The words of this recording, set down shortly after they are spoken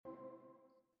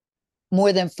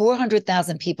More than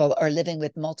 400,000 people are living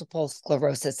with multiple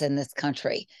sclerosis in this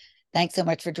country. Thanks so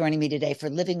much for joining me today for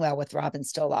Living Well with Robin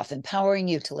Stoloff, empowering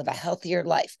you to live a healthier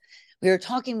life. We are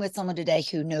talking with someone today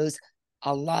who knows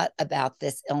a lot about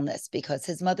this illness because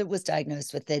his mother was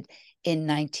diagnosed with it in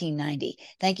 1990.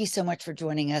 Thank you so much for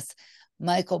joining us,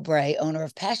 Michael Bray, owner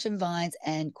of Passion Vines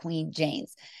and Queen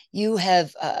Jayne's. You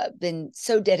have been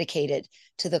so dedicated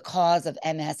to the cause of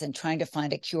MS and trying to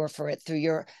find a cure for it through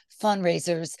your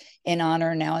fundraisers in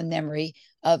honor, now in memory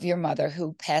of your mother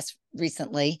who passed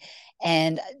recently.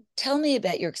 And tell me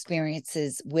about your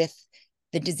experiences with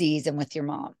the disease and with your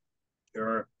mom.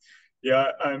 Sure.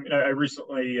 Yeah, I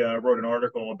recently wrote an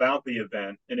article about the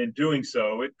event, and in doing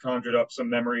so, it conjured up some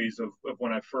memories of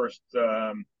when I first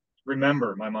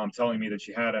remember my mom telling me that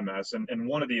she had MS. And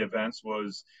one of the events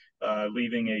was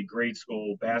leaving a grade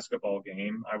school basketball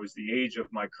game. I was the age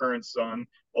of my current son,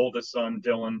 oldest son,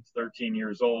 Dylan, 13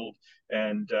 years old.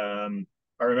 And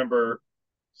I remember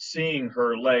seeing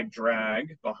her leg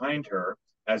drag behind her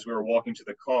as we were walking to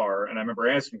the car. And I remember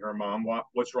asking her, Mom,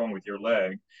 what's wrong with your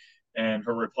leg? And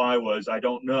her reply was, I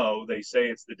don't know. They say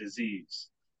it's the disease.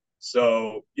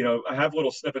 So, I have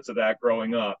little snippets of that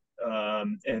growing up.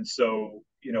 And so,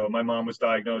 my mom was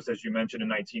diagnosed, as you mentioned, in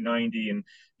 1990. And,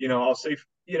 I'll say,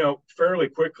 fairly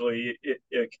quickly,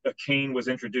 a cane was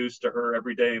introduced to her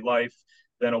everyday life,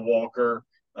 then a walker,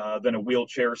 then a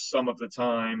wheelchair some of the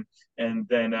time. And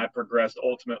then that progressed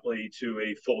ultimately to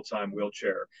a full-time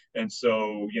wheelchair. And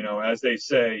so, as they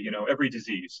say, every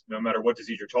disease, no matter what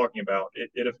disease you're talking about,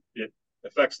 it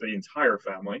affects the entire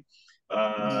family.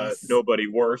 Yes. Nobody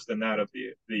worse than that of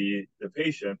the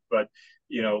patient. But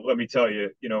let me tell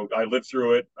you, I lived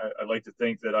through it. I like to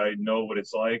think that I know what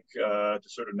it's like to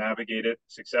sort of navigate it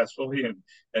successfully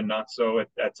and not so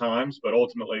at times. But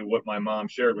ultimately, what my mom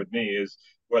shared with me is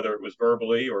whether it was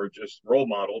verbally or just role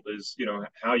modeled is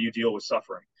how you deal with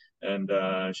suffering,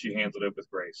 and she handled it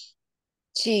with grace.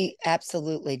 She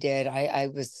absolutely did. I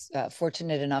was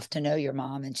fortunate enough to know your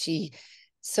mom, and she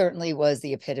certainly was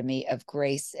the epitome of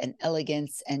grace and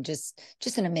elegance and just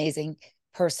an amazing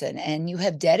person. And you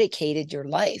have dedicated your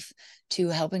life to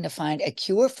helping to find a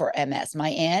cure for MS. My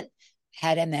aunt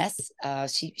had MS.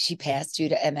 She passed due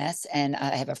to MS, and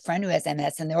I have a friend who has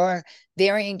MS, and there are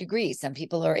varying degrees. Some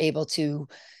people are able to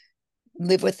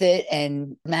live with it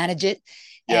and manage it.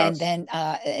 And Yes. then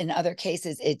in other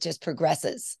cases, it just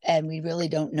progresses. And we really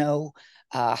don't know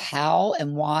how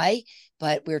and why,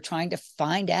 but we're trying to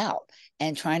find out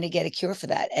and trying to get a cure for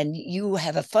that. And you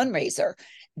have a fundraiser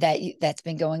that's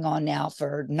been going on now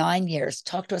for 9 years.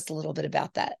 Talk to us a little bit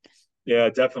about that. Yeah,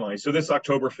 definitely. So this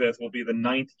October 5th will be the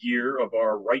ninth year of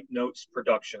our Right Notes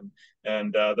production.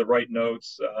 And the Right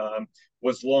Notes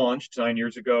was launched 9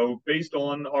 years ago based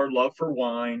on our love for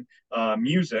wine,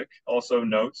 music, also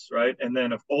notes, right? And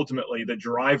then ultimately the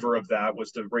driver of that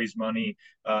was to raise money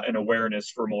and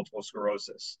awareness for multiple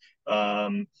sclerosis.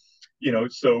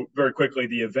 So very quickly,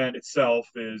 the event itself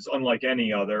is unlike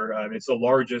any other. It's the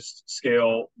largest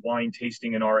scale wine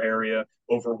tasting in our area,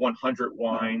 over 100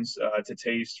 wines to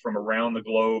taste from around the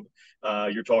globe.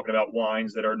 You're talking about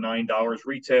wines that are $9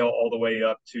 retail all the way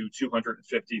up to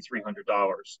 $250,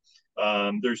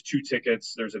 $300. There's two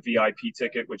tickets. There's a VIP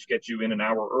ticket, which gets you in an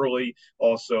hour early.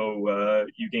 Also,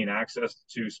 you gain access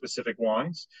to specific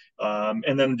wines.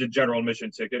 And then the general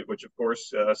admission ticket, which of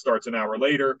course starts an hour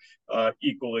later,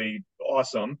 equally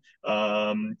awesome.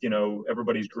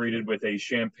 Everybody's greeted with a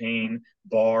champagne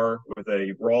bar, with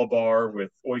a raw bar, with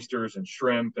oysters and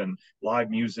shrimp and live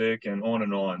music and on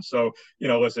and on. So,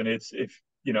 listen, it's if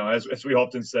as we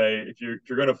often say, if you're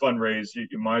going to fundraise,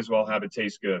 you might as well have it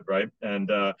taste good, right? And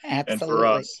for Absolutely.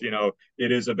 us,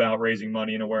 it is about raising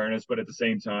money and awareness, but at the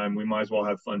same time, we might as well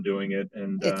have fun doing it.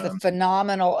 It's a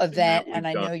phenomenal And that event, and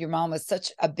we've I done. know your mom was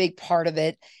such a big part of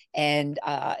it, and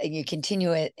you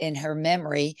continue it in her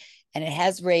memory, and it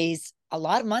has raised a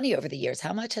lot of money over the years.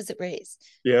 How much has it raised?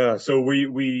 Yeah, so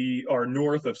we are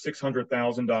north of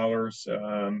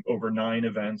 $600,000 over 9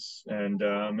 events, and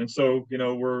so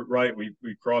we're right. We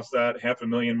crossed that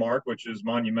 500,000 mark, which is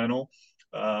monumental.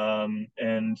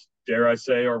 And dare I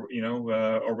say, are we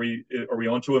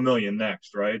on to 1 million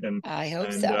next, right? And I hope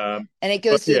and so. And it but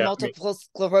goes to the yeah, I mean, Multiple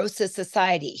Sclerosis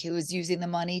Society, who is using the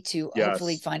money to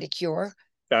hopefully yes. find a cure.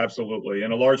 Absolutely.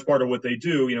 And a large part of what they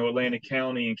do, Atlantic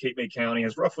County and Cape May County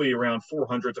has roughly around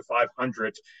 400 to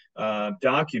 500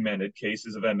 documented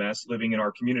cases of MS living in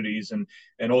our communities. And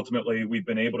ultimately, we've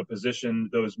been able to position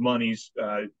those monies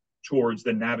towards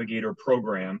the Navigator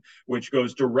program, which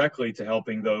goes directly to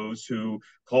helping those who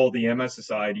call the MS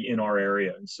Society in our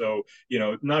area. And so,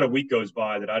 not a week goes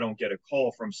by that I don't get a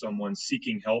call from someone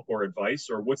seeking help or advice,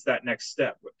 or what's that next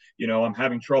step? I'm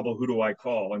having trouble. Who do I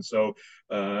call? And so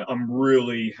I'm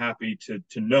really happy to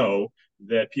know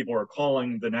that people are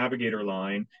calling the Navigator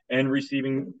line and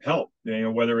receiving help,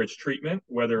 whether it's treatment,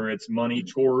 whether it's money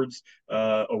towards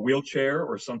a wheelchair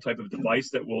or some type of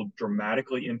device that will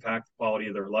dramatically impact the quality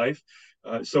of their life.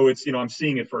 So it's, I'm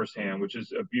seeing it firsthand, which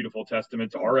is a beautiful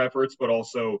testament to our efforts, but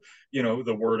also,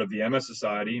 the word of the MS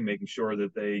Society, making sure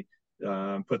that they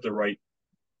put the right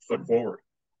foot forward.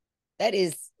 That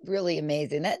is really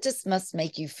amazing. That just must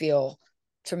make you feel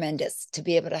tremendous to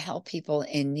be able to help people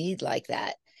in need like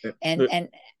that. And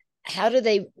how do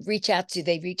they reach out to?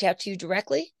 They reach out to you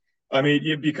directly? I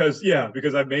mean, because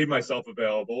I've made myself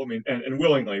available. I mean, and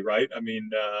willingly, right? I mean,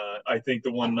 I think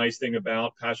the one nice thing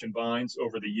about Passion Vines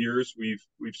over the years,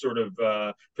 we've sort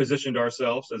of positioned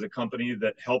ourselves as a company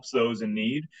that helps those in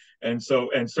need, and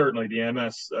certainly the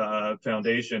MS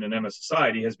Foundation and MS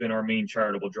Society has been our main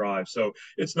charitable drive. So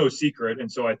it's no secret, and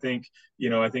so I think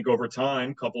over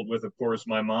time, coupled with, of course,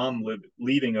 my mom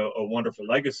leaving a wonderful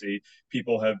legacy,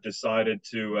 people have decided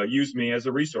to use me as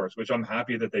a resource, which I'm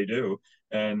happy that they do,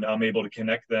 and I'm able to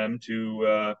connect them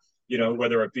to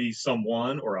whether it be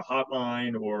someone or a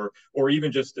hotline or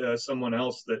even just someone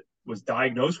else that was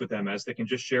diagnosed with MS that can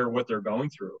just share what they're going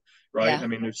through, right? Yeah. I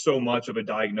mean, there's so much of a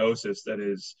diagnosis that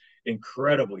is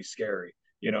incredibly scary,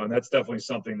 and that's definitely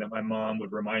something that my mom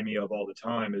would remind me of all the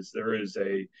time, is there is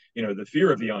the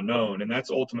fear of the unknown. And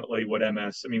that's ultimately what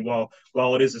MS, I mean,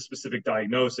 while it is a specific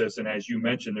diagnosis, and as you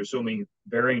mentioned, there's so many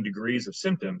varying degrees of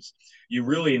symptoms, you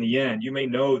really, in the end, you may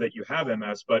know that you have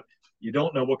MS, but you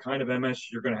don't know what kind of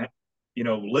MS you're going to,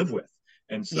 live with.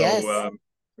 And so, Yes.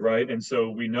 right. And so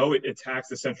we know it attacks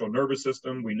the central nervous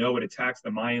system. We know it attacks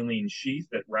the myelin sheath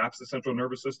that wraps the central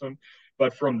nervous system.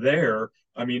 But from there,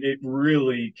 I mean, it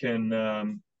really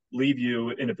can leave you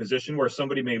in a position where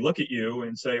somebody may look at you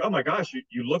and say, oh my gosh,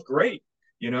 you look great.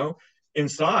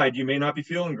 Inside, you may not be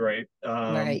feeling great,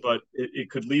 Right. but it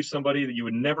could leave somebody that you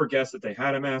would never guess that they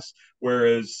had MS.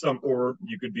 Whereas or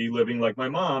you could be living like my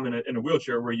mom in a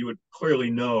wheelchair, where you would clearly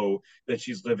know that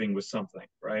she's living with something,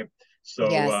 right? So,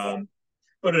 Yes.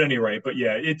 but at any rate, but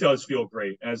yeah, it does feel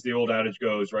great. As the old adage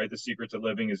goes, right? The secret to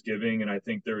living is giving. And I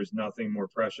think there is nothing more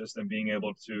precious than being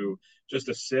able to just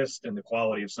assist in the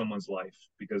quality of someone's life,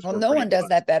 because Well, we're no pretty one does blessed.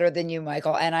 that better than you,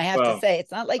 Michael. And I have to Well, say,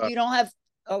 it's not like uh, you don't have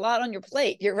a lot on your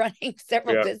plate. You're running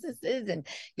several yeah, businesses and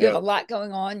you have yeah, a lot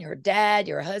going on. You're a dad,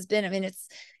 you're a husband. I mean,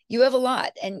 you have a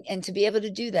lot. And to be able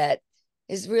to do that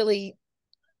is really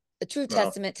a true well,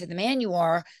 testament to the man you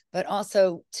are, but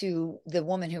also to the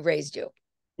woman who raised you.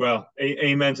 Well,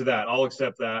 amen to that. I'll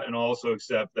accept that, and I'll also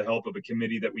accept the help of a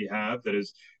committee that we have that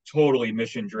is totally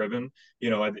mission driven.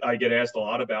 I get asked a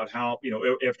lot about how,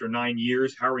 after 9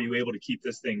 years, how are you able to keep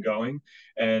this thing going?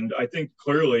 And I think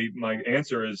clearly my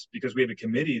answer is because we have a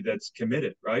committee that's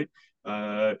committed, right?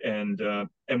 And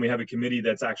we have a committee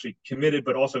that's actually committed,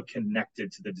 but also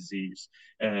connected to the disease.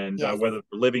 And Yes. whether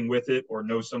they're living with it or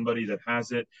know somebody that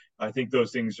has it, I think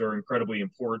those things are incredibly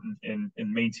important in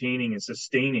maintaining and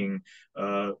sustaining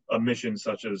a mission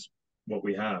such as what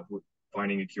we have, with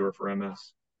finding a cure for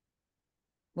MS.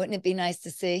 Wouldn't it be nice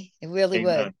to see? It really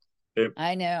would. Amen.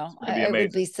 I know. It's going to be It would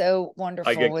amazing. be so I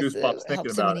wonderful get with goosebumps help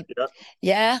thinking so about it. many. Yeah.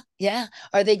 Yeah, yeah.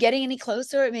 Are they getting any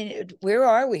closer? I mean, where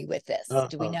are we with this?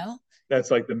 Do we Uh, know?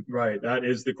 that's like right. That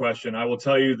is the question. I will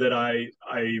tell you that I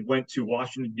went to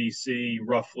Washington D.C.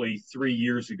 roughly 3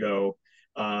 years ago.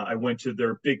 I went to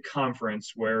their big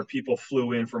conference where people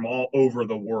flew in from all over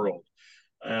the world.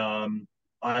 Um,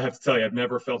 I have to tell you, I've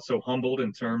never felt so humbled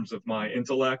in terms of my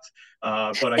intellect.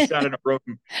 But I sat in a room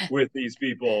with these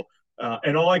people,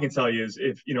 and all I can tell you is,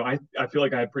 if I feel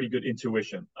like I have pretty good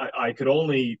intuition. I could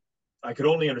only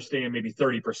understand maybe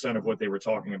 30% of what they were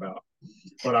talking about,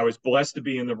 but I was blessed to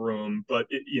be in the room. But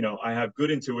I have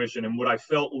good intuition, and what I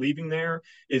felt leaving there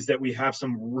is that we have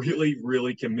some really,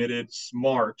 really committed,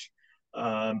 smart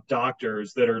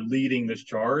doctors that are leading this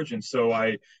charge. And so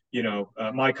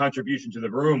my contribution to the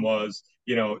room was,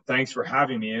 thanks for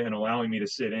having me and allowing me to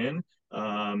sit in.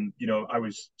 I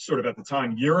was sort of at the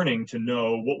time yearning to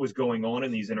know what was going on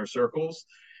in these inner circles.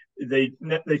 They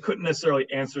couldn't necessarily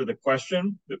answer the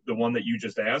question, the one that you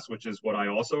just asked, which is what I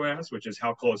also asked, which is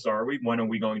how close are we? When are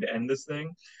we going to end this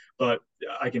thing? But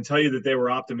I can tell you that they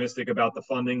were optimistic about the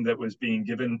funding that was being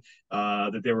given,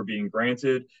 that they were being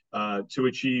granted to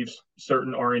achieve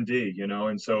certain R&D,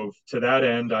 and so to that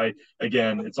end,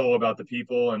 again, it's all about the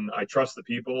people, and I trust the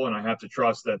people, and I have to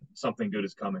trust that something good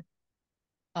is coming.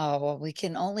 Oh, well, we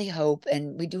can only hope.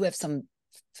 And we do have some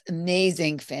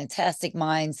amazing, fantastic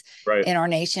minds Right. in our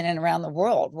nation and around the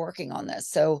world working on this.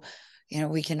 So,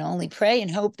 we can only pray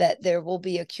and hope that there will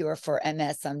be a cure for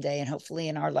MS someday, and hopefully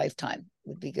in our lifetime.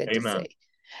 Would be good to Amen. see.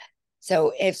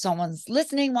 So if someone's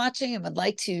listening, watching, and would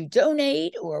like to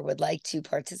donate or would like to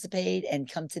participate and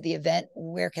come to the event,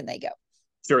 where can they go?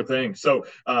 Sure thing. So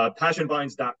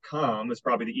passionvines.com is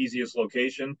probably the easiest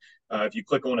location. If you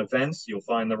click on events, you'll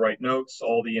find the right notes.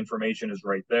 All the information is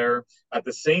right there. At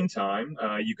the same time,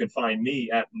 you can find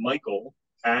me at Michael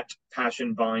at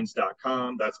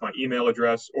passionvines.com. That's my email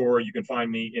address, or you can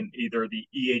find me in either the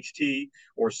EHT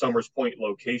or Summers Point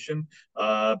location.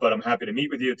 But I'm happy to meet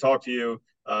with you, talk to you,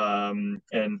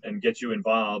 and get you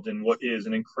involved in what is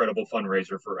an incredible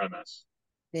fundraiser for MS.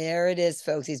 There it is,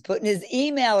 folks. He's putting his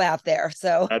email out there.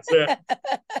 So That's it.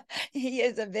 he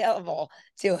is available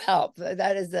to help.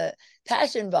 That is the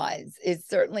Passion Vines is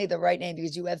certainly the right name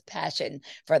because you have passion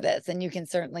for this and you can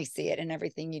certainly see it in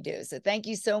everything you do. So thank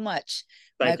you so much,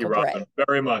 Thank you, Michael Bray. Robin,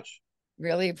 very much.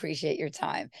 Really appreciate your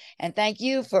time. And thank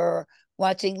you for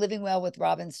watching Living Well with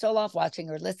Robin Stoloff, watching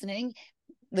or listening.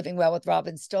 Living Well with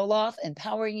Robin Stoloff,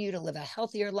 empowering you to live a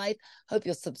healthier life. Hope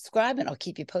you'll subscribe and I'll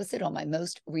keep you posted on my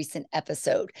most recent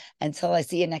episode. Until I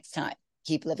see you next time,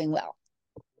 keep living well.